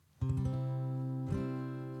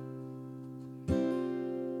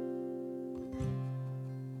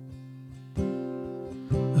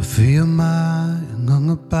feel my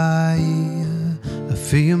ngangapaya, I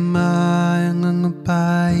feel my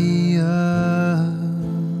ngangapaya.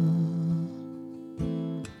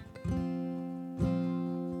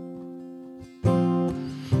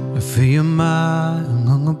 I feel my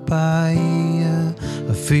ngangapaya,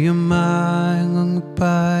 I feel my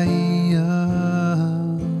ngangapaya.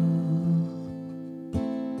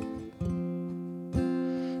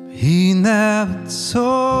 He never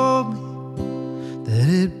told me that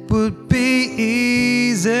it would be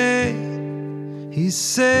easy. He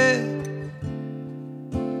said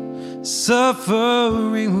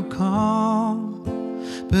suffering would come,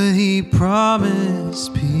 but he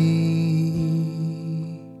promised peace,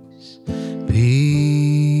 peace,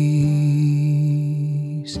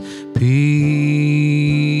 peace.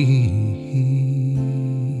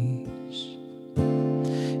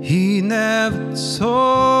 He never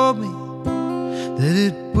told me that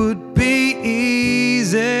it would be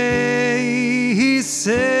easy. He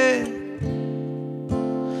said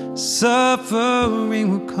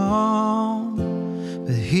suffering would come,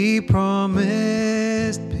 but he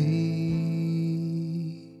promised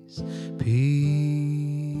peace,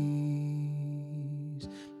 peace,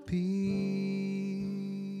 peace.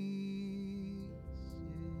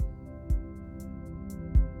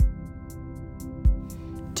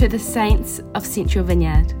 To the saints of Central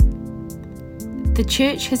Vineyard, the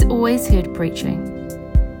church has always heard preaching,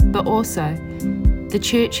 but also the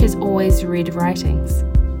church has always read writings.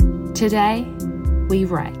 Today, we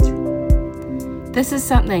write. This is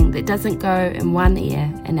something that doesn't go in one ear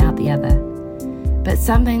and out the other, but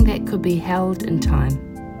something that could be held in time.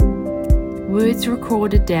 Words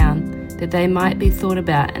recorded down that they might be thought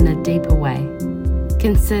about in a deeper way,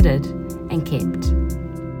 considered and kept.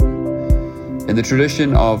 In the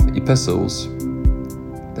tradition of epistles,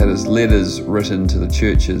 that is, letters written to the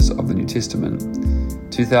churches of the New Testament,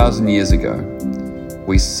 2,000 years ago,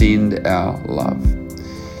 we send our love.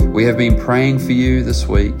 We have been praying for you this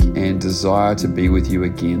week and desire to be with you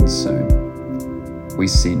again soon. We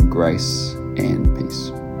send grace and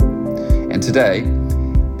peace. And today,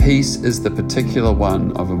 peace is the particular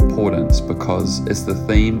one of importance because it's the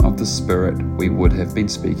theme of the Spirit we would have been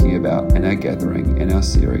speaking about in our gathering in our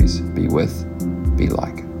series, Be With, Be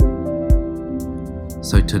Like.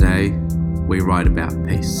 So today, we write about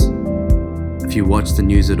peace. If you watched the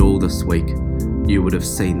news at all this week, you would have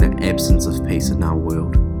seen the absence of peace in our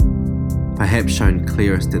world. Perhaps shown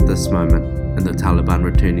clearest at this moment in the Taliban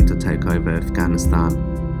returning to take over Afghanistan,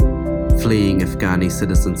 fleeing Afghani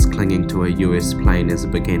citizens clinging to a US plane as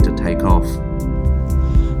it began to take off.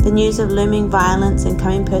 The news of looming violence and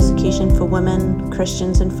coming persecution for women,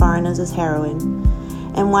 Christians and foreigners is harrowing.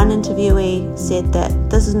 And one interviewee said that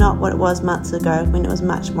this is not what it was months ago when it was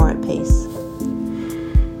much more at peace.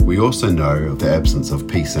 We also know of the absence of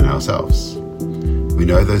peace in ourselves. We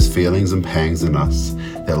know those feelings and pangs in us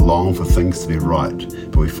that long for things to be right,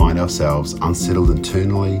 but we find ourselves unsettled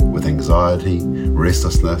internally with anxiety,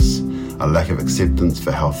 restlessness, a lack of acceptance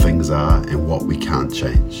for how things are and what we can't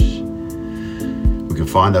change. We can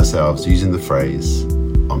find ourselves using the phrase,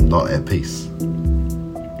 "I'm not at peace."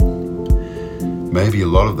 Maybe a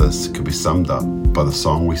lot of this could be summed up by the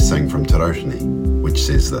song we sing from Te Rautingi, which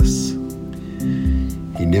says this: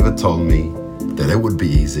 He never told me that it would be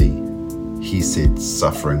easy. He said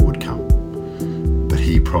suffering would come, but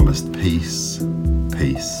he promised peace,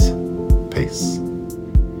 peace, peace.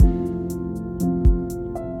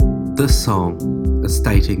 This song is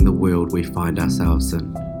stating the world we find ourselves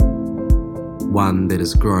in, one that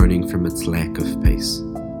is groaning from its lack of peace.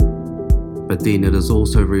 But then it is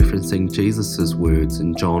also referencing Jesus' words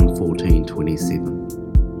in John 14:27,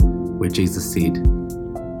 where Jesus said,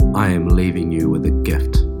 I am leaving you with a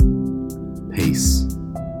gift, peace.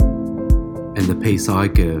 And the peace I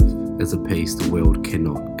give is a peace the world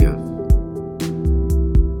cannot give.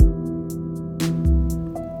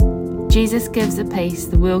 Jesus gives a peace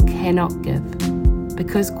the world cannot give,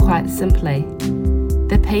 because quite simply,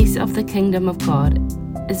 the peace of the kingdom of God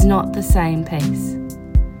is not the same peace.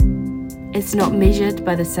 It's not measured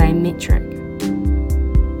by the same metric.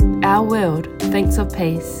 Our world thinks of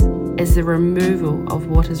peace as the removal of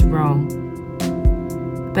what is wrong.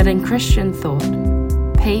 But in Christian thought,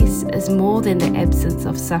 peace is more than the absence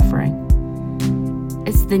of suffering.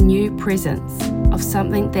 It's the new presence of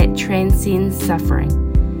something that transcends suffering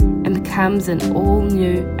and becomes an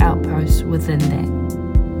all-new outpost within that.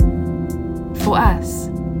 For us,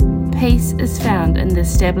 peace is found in the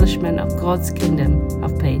establishment of God's kingdom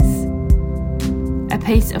of peace. A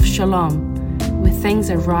peace of shalom, where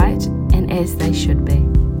things are right and as they should be.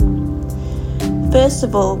 First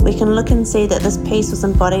of all, we can look and see that this peace was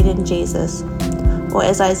embodied in Jesus. or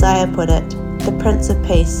as Isaiah put it, the Prince of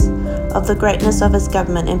Peace. Of the greatness of his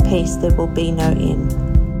government and peace there will be no end.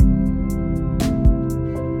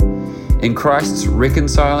 In Christ's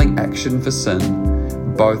reconciling action for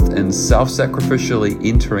sin, both in self-sacrificially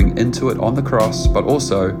entering into it on the cross, but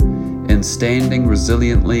also in standing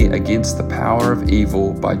resiliently against the power of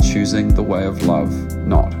evil by choosing the way of love,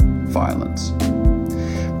 not violence.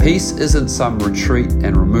 Peace isn't some retreat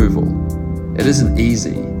and removal. It isn't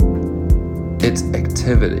easy. It's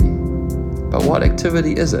activity. But what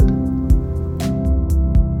activity is it?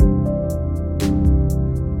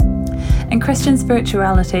 In Christian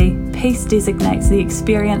spirituality, peace designates the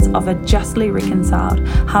experience of a justly reconciled,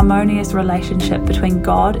 harmonious relationship between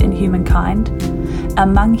God and humankind,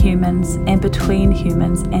 among humans and between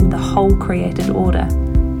humans and the whole created order.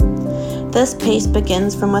 This peace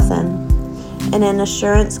begins from within, in an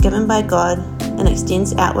assurance given by God and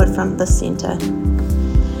extends outward from the centre.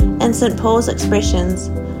 In St. Paul's expressions,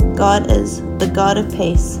 God is the God of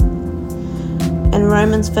peace. In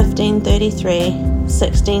Romans 15:33,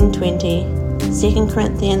 16:20, 2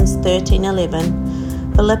 Corinthians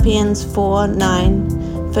 13:11, Philippians 4:9,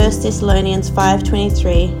 1 Thessalonians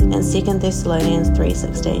 5:23, and 2 Thessalonians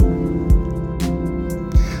 3:16.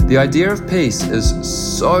 The idea of peace is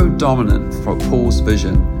so dominant for Paul's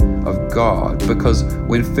vision of God because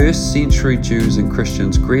when first century Jews and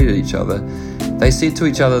Christians greeted each other, they said to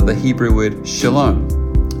each other the Hebrew word shalom,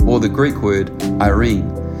 or the Greek word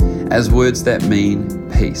irene, as words that mean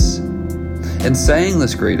peace. In saying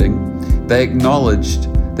this greeting, they acknowledged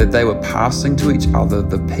that they were passing to each other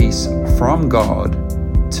the peace from God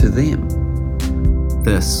to them.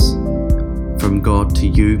 This from God to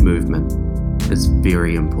you movement is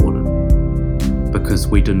very important because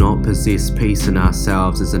we do not possess peace in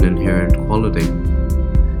ourselves as an inherent quality.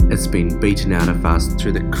 It's been beaten out of us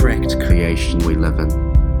through the cracked creation we live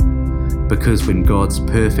in. Because when God's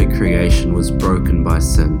perfect creation was broken by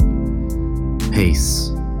sin,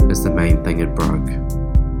 peace is the main thing it broke.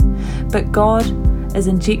 But God is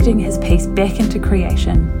injecting his peace back into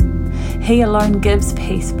creation. He alone gives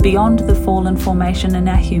peace beyond the fallen formation in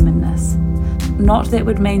our humanness. Not that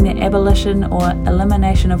would mean the abolition or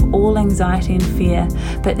elimination of all anxiety and fear,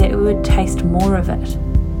 but that we would taste more of it.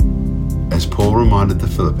 As Paul reminded the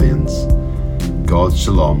Philippians, God's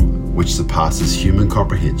shalom, which surpasses human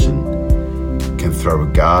comprehension, can throw a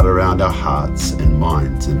guard around our hearts and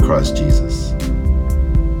minds in Christ Jesus.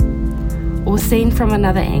 Or seen from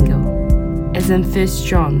another angle, as in 1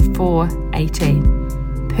 John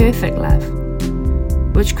 4:18, perfect love,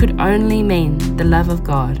 which could only mean the love of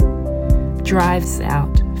God, drives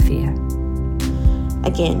out fear.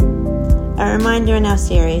 Again, a reminder in our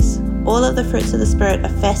series, all of the fruits of the Spirit are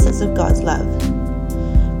facets of God's love.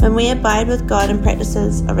 When we abide with God in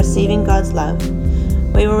practices of receiving God's love,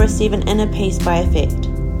 we will receive an inner peace by effect.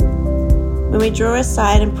 When we draw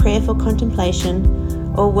aside in prayerful contemplation,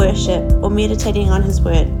 or worship, or meditating on His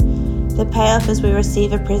Word, the payoff is we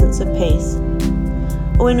receive a presence of peace.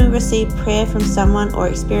 Or when we receive prayer from someone or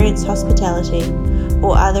experience hospitality,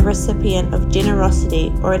 or are the recipient of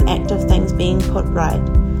generosity or an act of things being put right,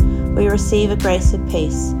 we receive a grace of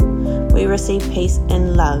peace. We receive peace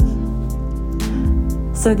in love.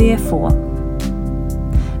 So therefore,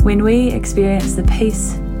 when we experience the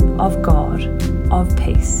peace of God, of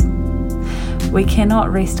peace, we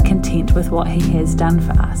cannot rest content with what He has done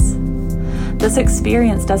for us. This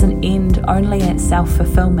experience doesn't end only at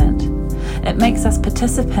self-fulfillment. It makes us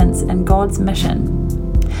participants in God's mission,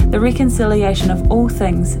 the reconciliation of all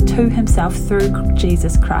things to Himself through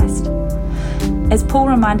Jesus Christ. As Paul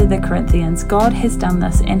reminded the Corinthians, God has done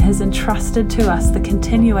this and has entrusted to us the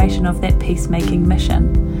continuation of that peacemaking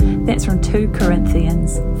mission. That's from 2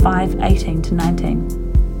 Corinthians 5:18-19.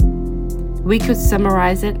 We could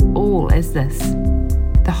summarize it all as this: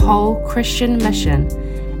 the whole Christian mission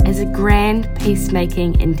is a grand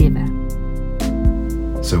peacemaking endeavour.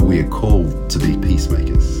 So we are called to be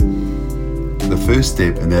peacemakers. The first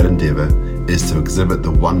step in that endeavour is to exhibit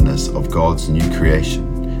the oneness of God's new creation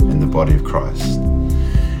in the body of Christ.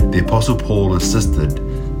 The Apostle Paul insisted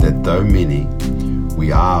that though many,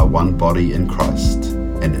 we are one body in Christ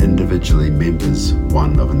and individually members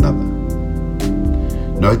one of another.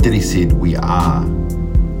 Note that he said we are,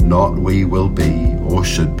 not we will be or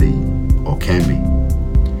should be or can be.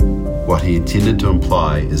 What he intended to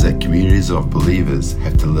imply is that communities of believers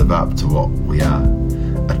have to live up to what we are,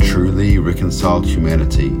 a truly reconciled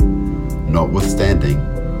humanity, notwithstanding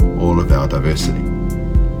all of our diversity.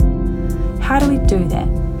 How do we do that?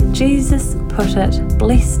 Jesus put it,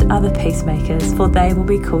 "Blessed are the peacemakers, for they will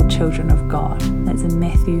be called children of God." That's in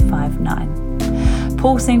Matthew 5:9.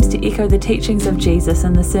 Paul seems to echo the teachings of Jesus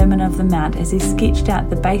in the Sermon on the Mount as he sketched out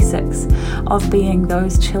the basics of being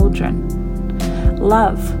those children.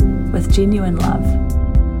 Love with genuine love.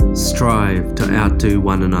 Strive to outdo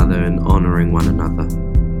one another in honouring one another.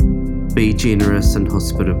 Be generous and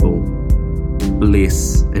hospitable.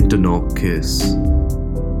 Bless and do not curse.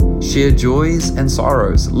 Share joys and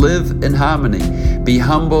sorrows. Live in harmony. Be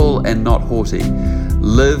humble and not haughty.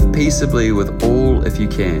 Live peaceably with all if you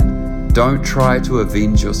can. Don't try to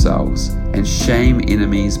avenge yourselves and shame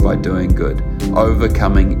enemies by doing good,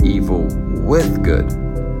 overcoming evil with good.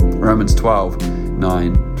 Romans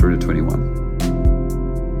 12:9 through to 21.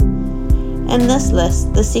 In this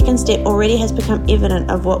list, the second step already has become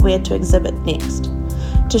evident of what we are to exhibit next: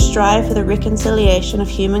 to strive for the reconciliation of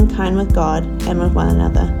humankind with God and with one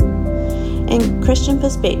another. In Christian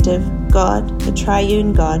perspective, God, the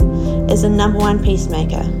triune God, is the number one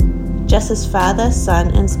peacemaker. Just as Father, Son,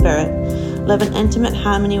 and Spirit live in intimate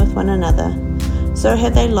harmony with one another, so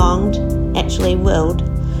have they longed, actually willed,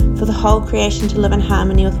 for the whole creation to live in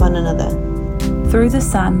harmony with one another. Through the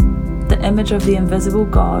Son, the image of the invisible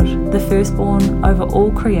God, the firstborn over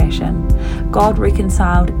all creation, God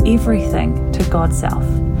reconciled everything to God's self,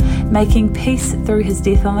 making peace through his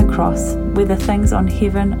death on the cross, whether things on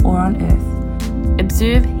heaven or on earth.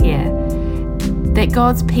 Observe here that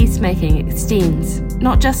God's peacemaking extends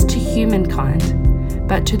not just to humankind,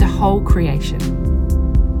 but to the whole creation.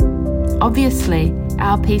 Obviously,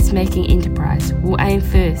 our peacemaking enterprise will aim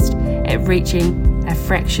first at reaching a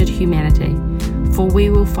fractured humanity, for we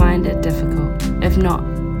will find it difficult, if not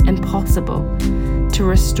impossible, to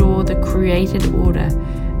restore the created order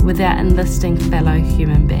without enlisting fellow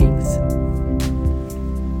human beings.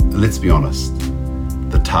 Let's be honest.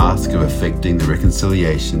 The task of effecting the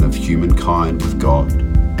reconciliation of humankind with God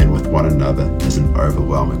and with one another is an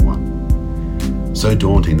overwhelming one. So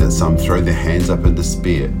daunting that some throw their hands up in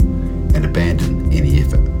despair and abandon any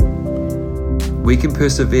effort. We can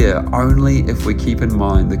persevere only if we keep in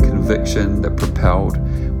mind the conviction that propelled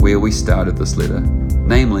where we started this letter,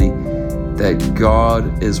 namely, that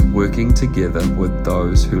God is working together with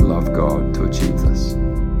those who love God to achieve this.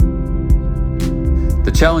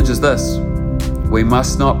 The challenge is this: we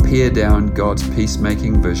must not pare down God's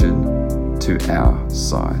peacemaking vision to our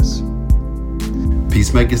size.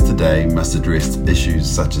 Peacemakers today must address issues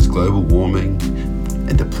such as global warming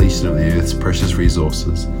and depletion of the earth's precious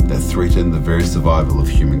resources that threaten the very survival of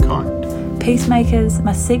humankind. Peacemakers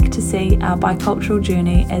must seek to see our bicultural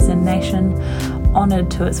journey as a nation honoured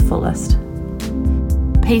to its fullest.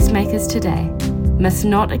 Peacemakers today must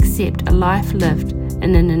not accept a life lived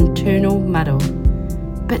in an internal muddle,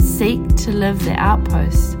 but seek to live the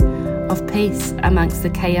outposts of peace amongst the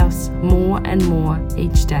chaos more and more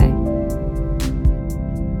each day.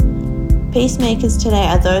 Peacemakers today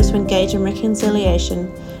are those who engage in reconciliation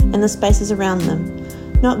in the spaces around them,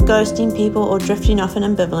 not ghosting people or drifting off in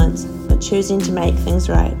ambivalence, but choosing to make things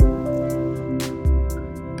right.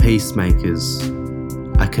 Peacemakers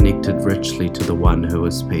are connected richly to the one who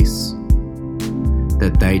is peace,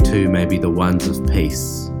 that they too may be the ones of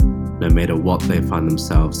peace, no matter what they find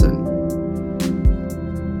themselves in.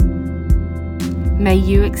 May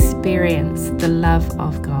you experience the love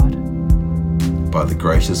of God By the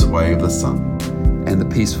gracious way of the Son and the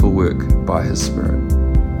peaceful work by His Spirit.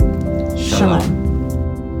 Shalom.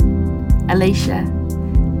 Alicia,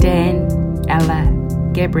 Dan, Ella,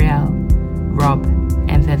 Gabrielle, Rob,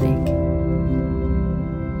 and Vivek.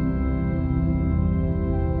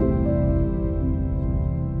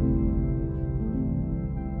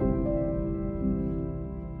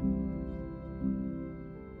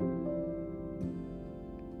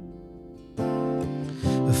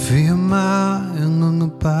 I feel my mga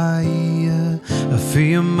paia. I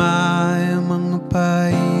feel my mga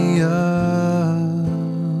paia.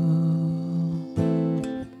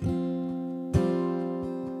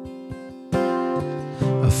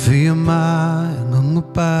 I feel my mga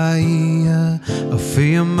paia. I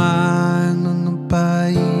feel my mga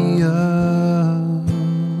paia.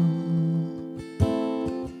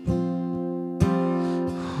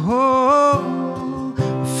 Oh,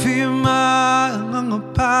 I feel my mga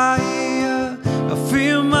paia. I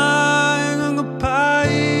feel my mga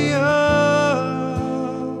paia.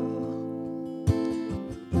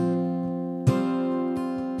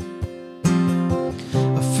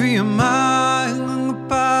 I feel my mga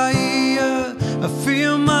paia. I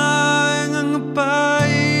feel my mga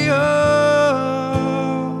paia.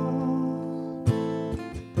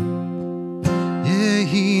 Yeah,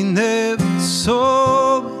 he never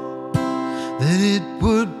saw that it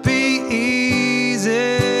would be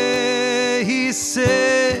easy. He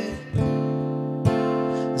said,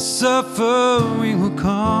 suffering will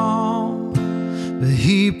come, but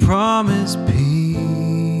he promised peace,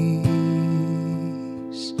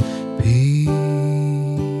 peace,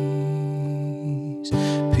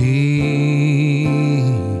 peace.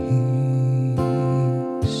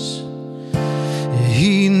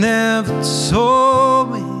 He never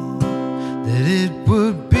told me that it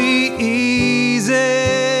would be easy.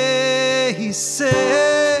 He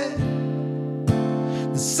said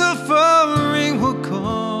the suffering will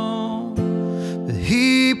come, but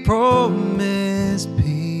he promised peace,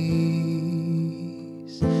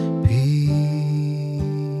 peace,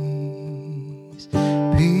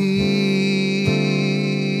 peace.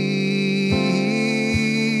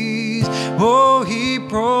 Oh, he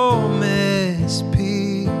promised